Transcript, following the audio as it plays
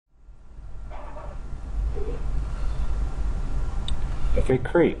A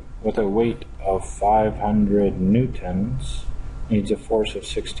crate with a weight of 500 newtons needs a force of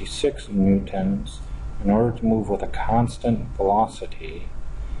 66 newtons in order to move with a constant velocity.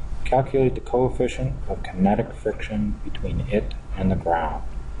 Calculate the coefficient of kinetic friction between it and the ground.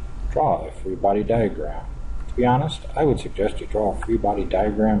 Draw a free body diagram. To be honest, I would suggest you draw a free body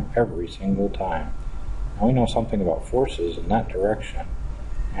diagram every single time. Now we know something about forces in that direction.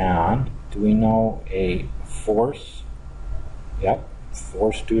 And do we know a force? Yep,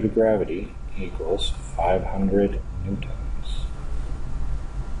 force due to gravity equals 500 newtons.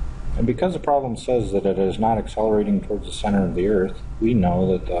 And because the problem says that it is not accelerating towards the center of the Earth, we know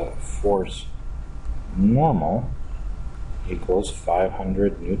that the force normal equals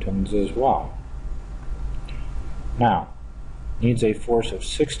 500 newtons as well. Now, needs a force of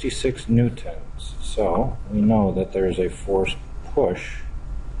 66 newtons, so we know that there is a force push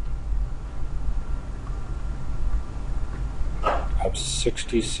of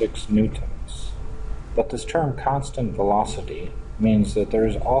 66 newtons. But this term constant velocity means that there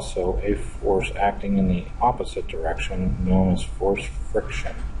is also a force acting in the opposite direction known as force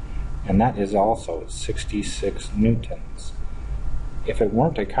friction, and that is also 66 newtons. If it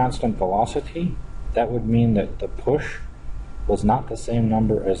weren't a constant velocity, that would mean that the push was not the same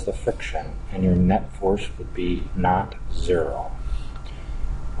number as the friction, and your net force would be not zero.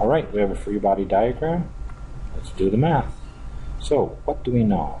 Alright, we have a free body diagram. Let's do the math. So, what do we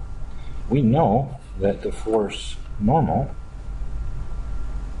know? We know that the force normal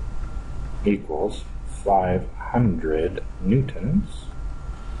equals 500 newtons,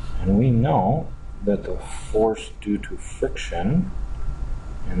 and we know that the force due to friction,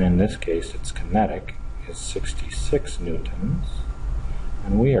 and in this case it's kinetic, is 66 newtons,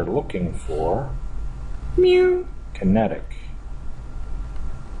 and we are looking for kinetic.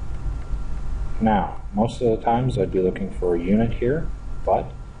 Now, most of the times I'd be looking for a unit here,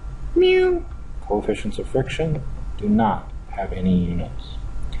 but coefficients of friction do not have any units.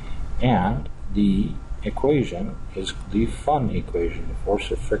 And the equation is the fun equation. The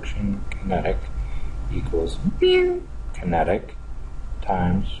force of friction kinetic equals kinetic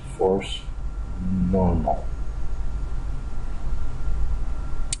times force normal.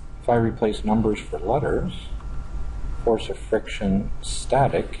 If I replace numbers for letters, force of friction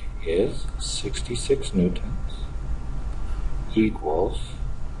static is 66 newtons equals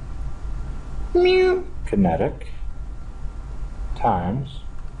kinetic times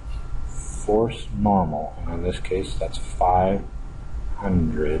force normal, and in this case that's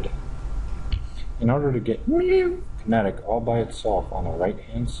 500. In order to get kinetic all by itself on the right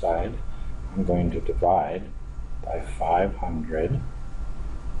hand side, I'm going to divide by 500,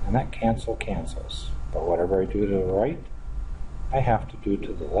 and that cancels. But whatever I do to the right, I have to do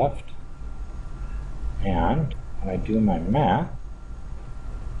to the left, and when I do my math,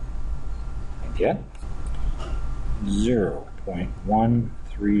 I get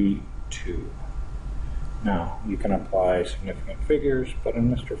 0.132. Now, you can apply significant figures, but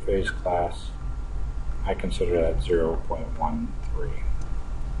in Mr. Fay's class, I consider that 0.13.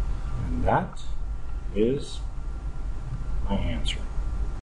 And that is my answer.